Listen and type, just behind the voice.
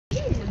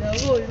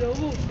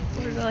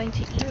We're going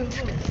to eat,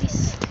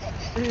 guys.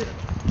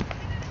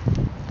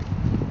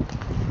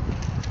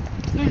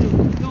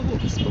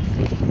 Peace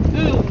buffet.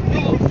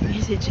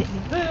 Yes, Jenny.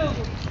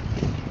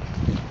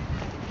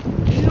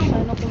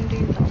 Sana kung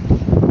dito.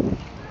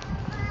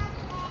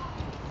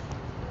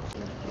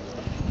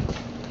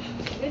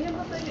 Ganyan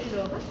ba tayo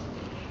ilo?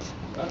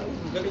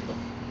 Ganito.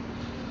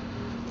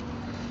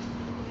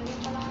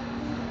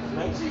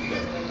 Nice.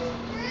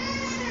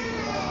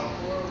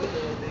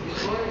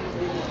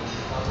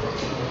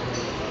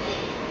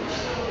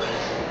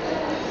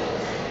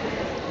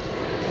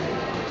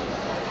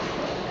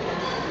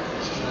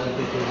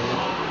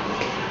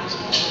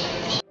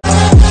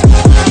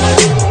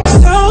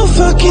 So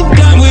fucking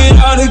done with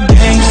all the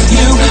games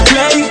you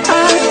play.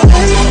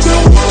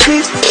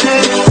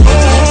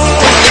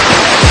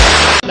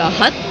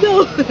 Lahat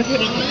daw.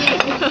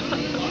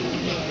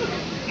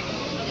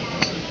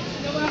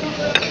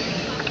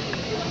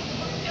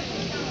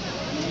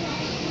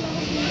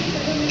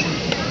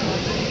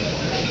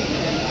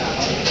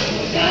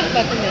 Kaya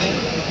ba ito meron?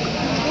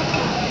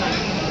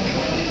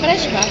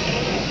 Fresh ba?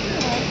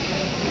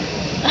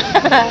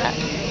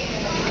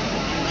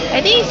 I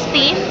think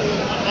steam.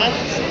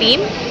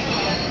 Steam?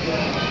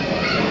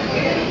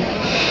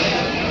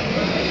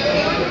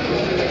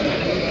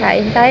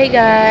 Kain tayo,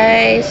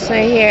 guys.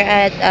 We're here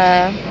at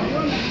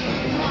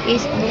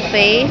East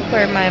Buffet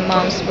for my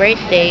mom's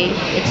birthday.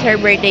 It's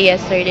her birthday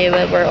yesterday,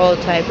 but we're all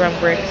tired from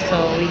work,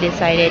 so we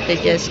decided to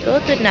just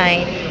go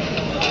tonight.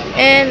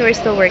 And we're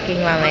still working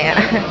mamaya.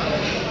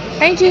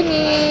 Hi,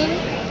 Janine!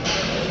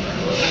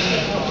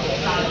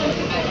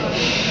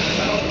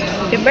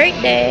 Happy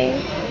birthday!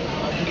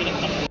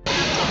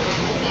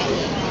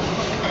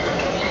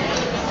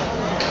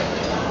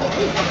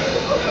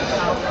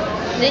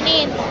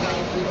 Janine!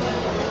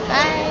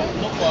 Hi!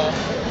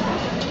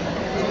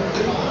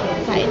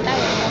 Kain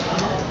tayo.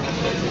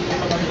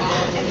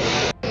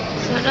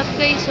 Sarap,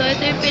 guys. So,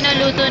 ito yung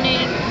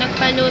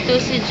nagpaluto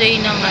si Jay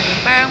ng ano,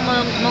 parang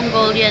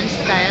Mongolian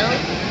style.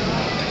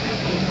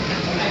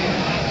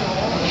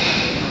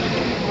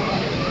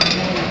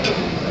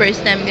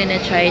 First time gonna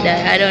try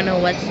that. I don't know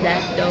what's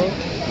that though.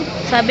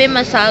 Sabi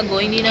masago,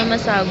 hindi na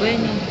masago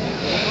yun eh.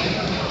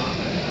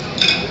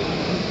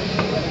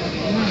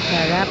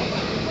 Sarap.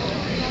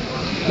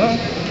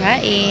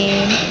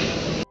 Kain.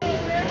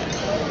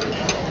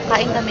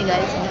 Kain kami,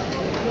 guys.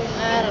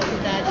 Araw si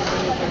daddy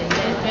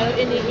pero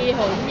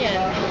iniihaw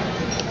niya.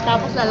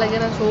 Tapos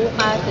lalagyan ng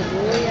suka,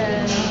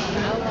 sibuyas,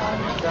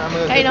 bawang.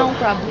 Kain akong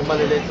crab. Yung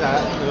maliliit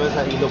sa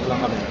ilog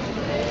lang kami.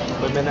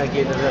 Pag may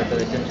nakikita na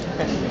talagang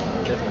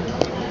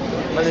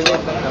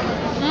maliliit lang naman.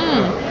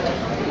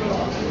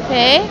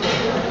 Okay.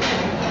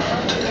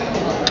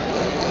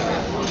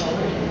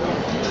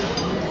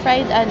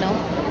 Fried ano?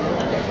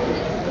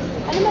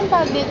 Ano man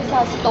tawag dito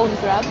sa stone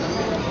crab?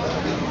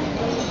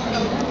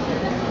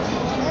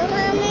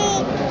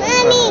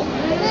 Mami!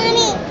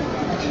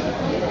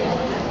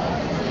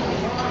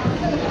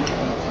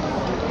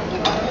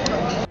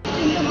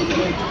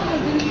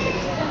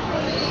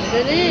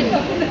 Galing!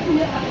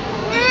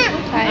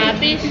 Kain.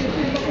 Apis!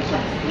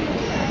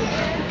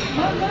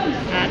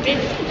 Apis!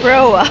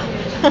 Bro,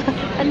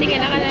 hindi ka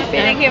nakalapin.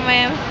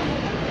 Pinaghimayam.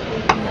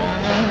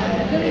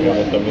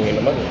 Yung tumingin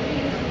naman eh.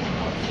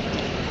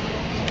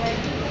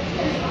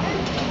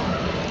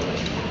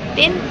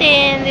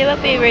 Tintin, di ba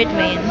favorite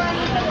mo yun?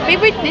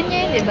 Favorite din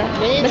niya yun, di ba?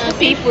 Ganyan, Basta apis.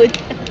 seafood.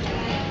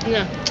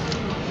 Na.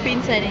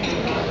 Pinsan eh.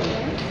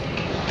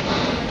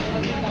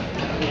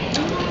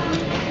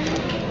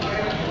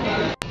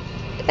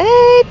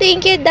 Hey,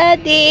 thank you,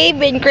 Daddy.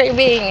 Been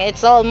craving.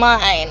 It's all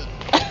mine.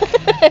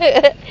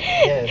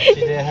 Yeah, she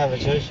didn't have a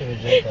choice, she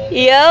would drink that.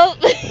 Yup.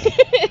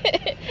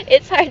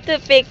 It's hard to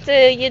pick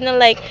to,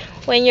 like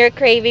when you're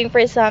craving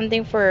for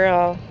something for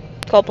a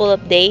couple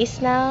of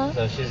days now.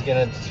 So she's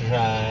gonna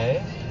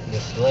try the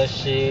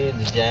slushy,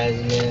 the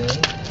jasmine.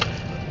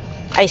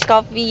 Iced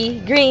coffee,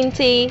 green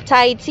tea,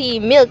 Thai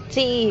tea, milk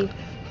tea.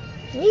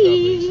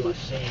 Strawberry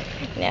slushy.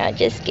 No,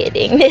 just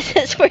kidding. This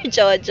is for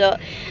Jojo.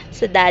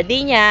 Sa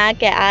daddy niya,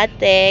 kay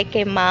ate,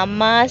 kay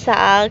mama,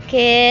 sa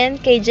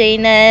akin, kay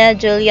Jaina,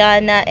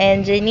 Juliana,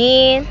 and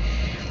Janine.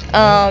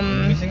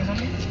 Missing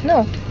something?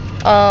 No.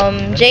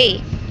 Jay.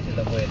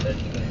 Sila po ito.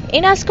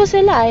 Inas ko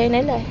sila. Ayun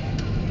nila.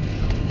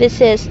 This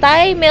is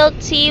Thai milk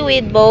tea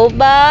with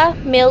boba,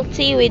 milk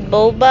tea with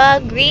boba,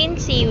 green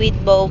tea with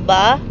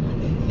boba,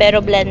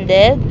 pero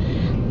blended.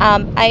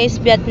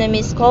 Iced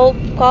Vietnamese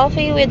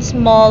coffee with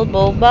small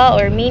boba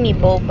or mini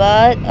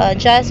boba,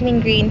 jasmine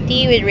green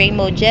tea with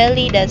rainbow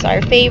jelly, that's our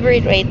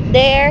favorite right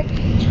there.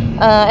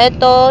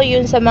 Ito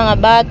yun sa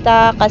mga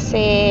bata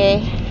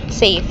kasi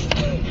safe.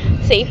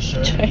 Safe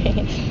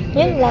choice.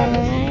 Yun lang.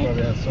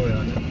 Probably have soy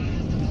on it.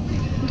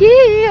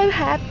 Yeah, I'm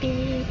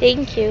happy.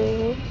 Thank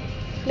you.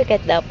 Look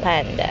at the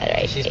panda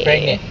right She's there.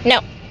 pregnant. No.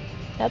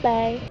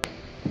 Bye-bye.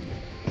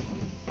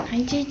 Hi,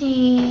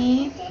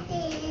 Jenny.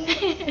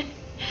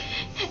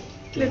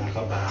 Look,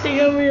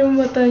 tingnan mo yung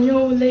mata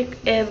nyo, like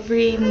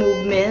every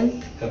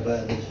movement.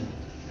 Kabado siya.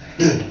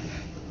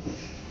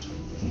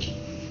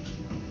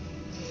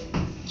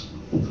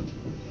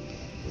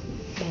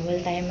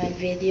 Bawal tayo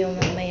mag-video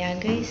mamaya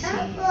guys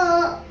eh.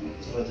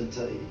 What to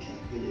tell you,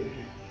 can't video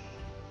here.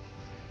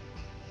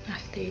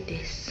 After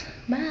this.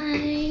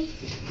 Bye!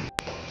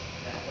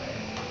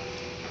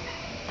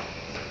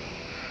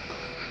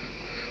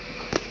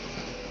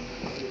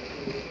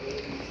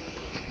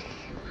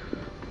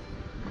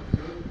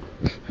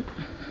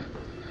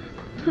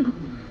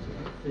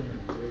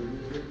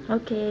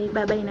 Okay,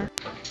 bye-bye na.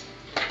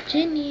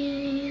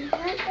 Jenny!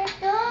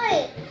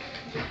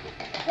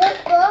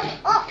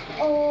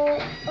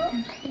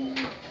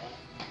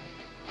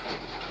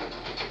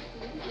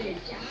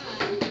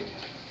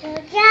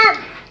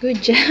 Good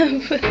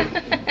job! How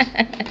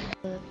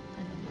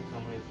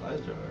many flies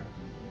there are?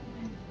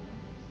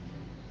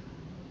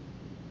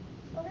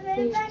 Over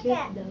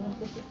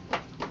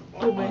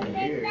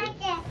here.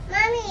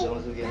 The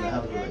ones who get in the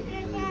house are like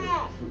usually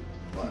the fruit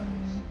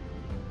flies.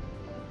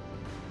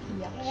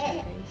 Iyak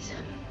siya guys.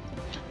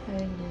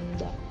 Ayun yung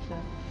duck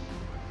siya.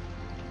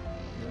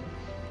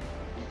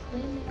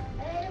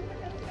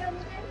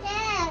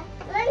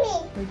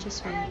 We're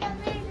just waiting.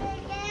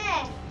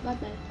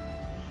 Bye-bye.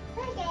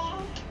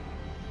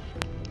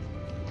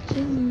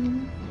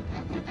 Jenny.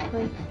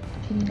 Hoy,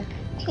 Jinda.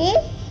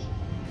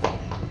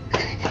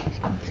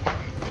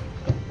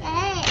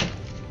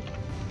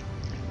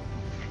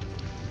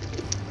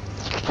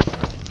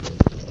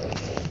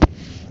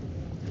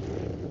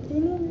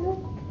 Jenny, look.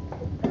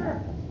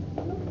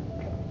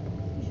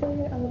 Show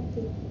your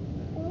outfit.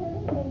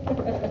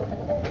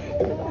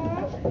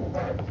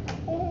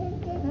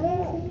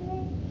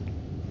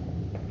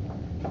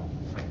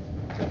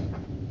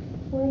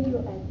 Where are you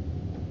at?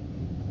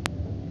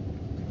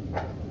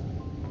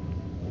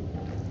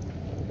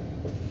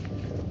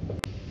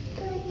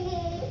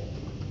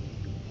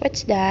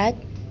 What's that?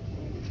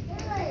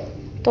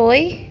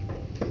 Toy?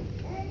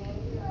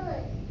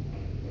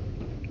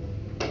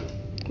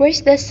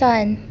 Where's the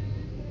sun?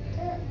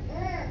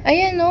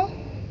 Ayan no?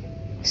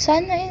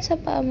 Sun na yan sa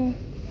paa mo.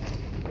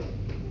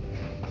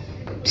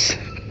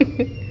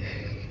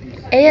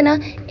 Ayan no?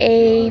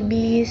 A,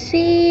 B,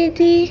 C,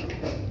 D,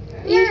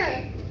 E.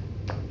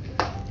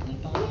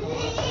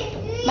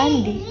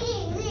 Mandy.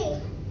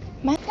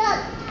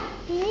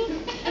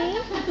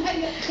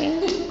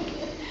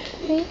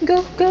 Hey,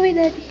 go with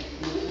daddy.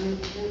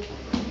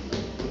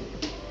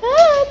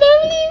 Ah,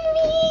 don't leave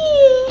me.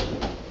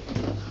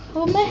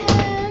 Hold my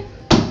hand.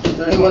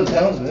 31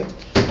 pounds, man.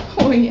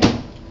 Oh yeah.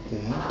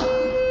 Yeah.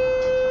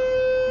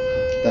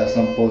 That's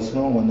some post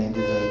no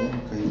 197.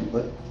 Crazy,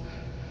 but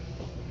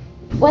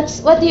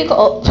What do you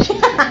call? It's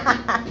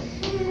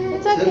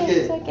okay.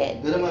 It's okay.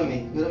 Good at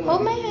mommy. Good at mommy.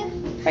 Hold my hand.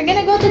 We're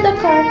gonna go to the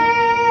car.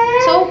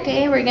 It's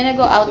okay. We're gonna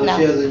go out So now.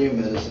 she has a new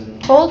medicine.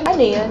 Hold.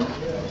 Ano yun?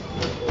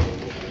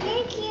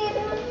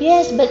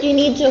 Yes, but you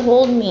need to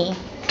hold me.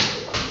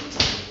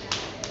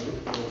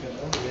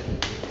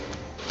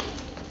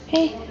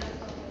 Hey.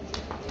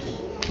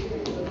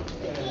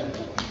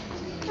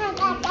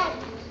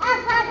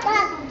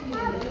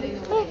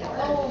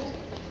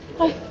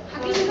 Ay.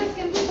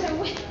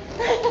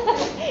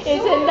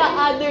 It's in the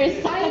other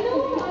side.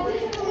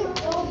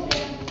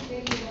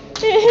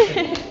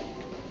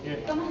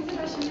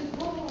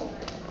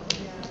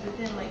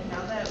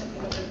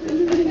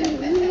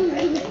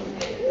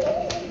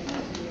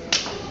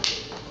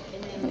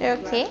 You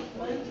okay?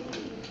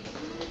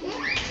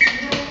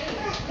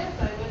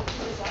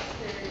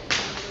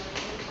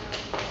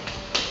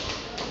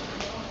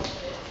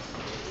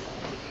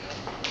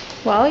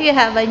 Wow, you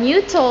have a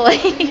new toy.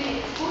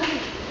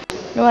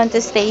 You want to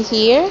stay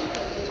here?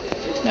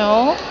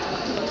 No?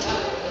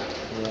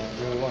 Yeah,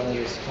 do we want to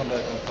just come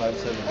back on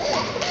 517?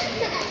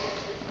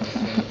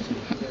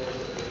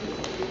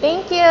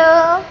 Thank you.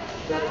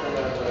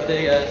 Good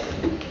day, guys.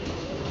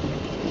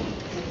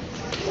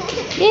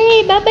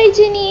 Yay! Bye-bye,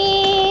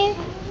 Jenny.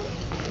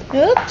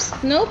 Oops.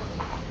 Nope.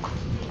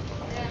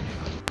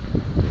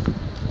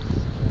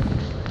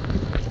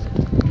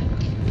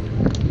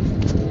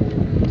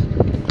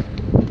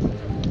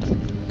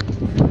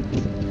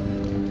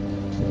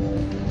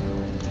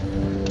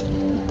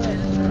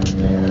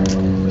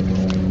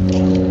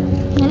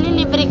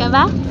 Nalilibre ka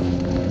ba?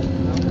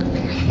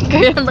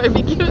 Kaya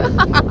barbecue.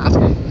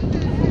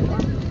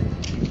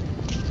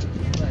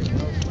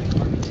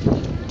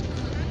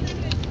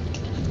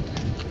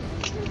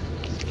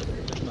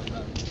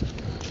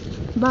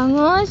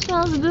 Bango,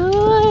 smells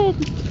good.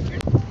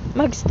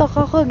 Mag-stock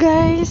ako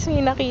guys.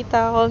 May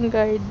nakita akong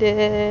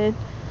garden.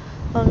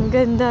 Ang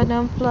ganda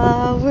ng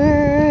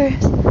flowers.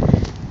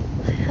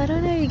 I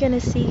don't know if you're gonna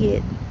see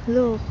it.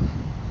 Look.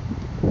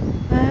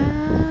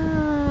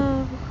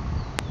 Wow.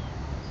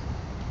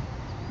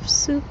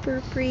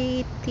 Super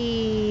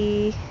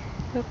pretty.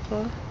 Look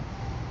oh.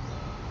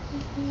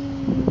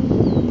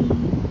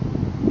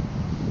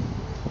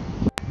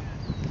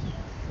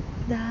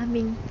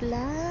 Daming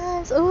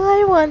plants. Oh,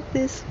 I want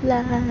this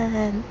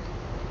plant.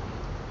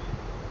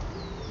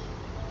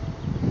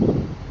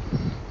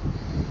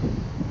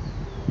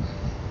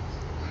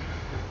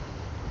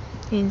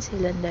 Yun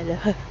silang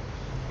dalawa.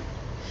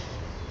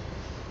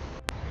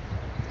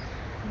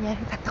 Yan,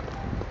 tatak.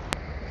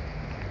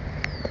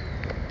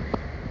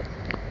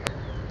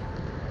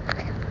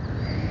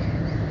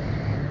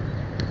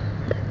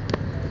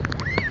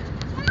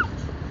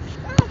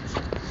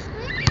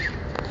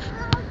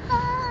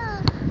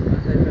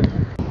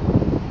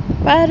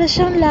 Para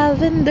siyang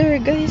lavender,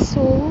 guys,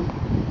 oh.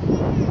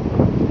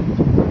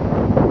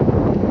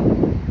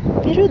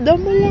 Pero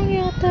damo lang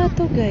yata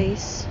to,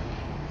 guys.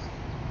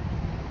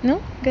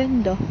 No?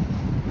 Ganda.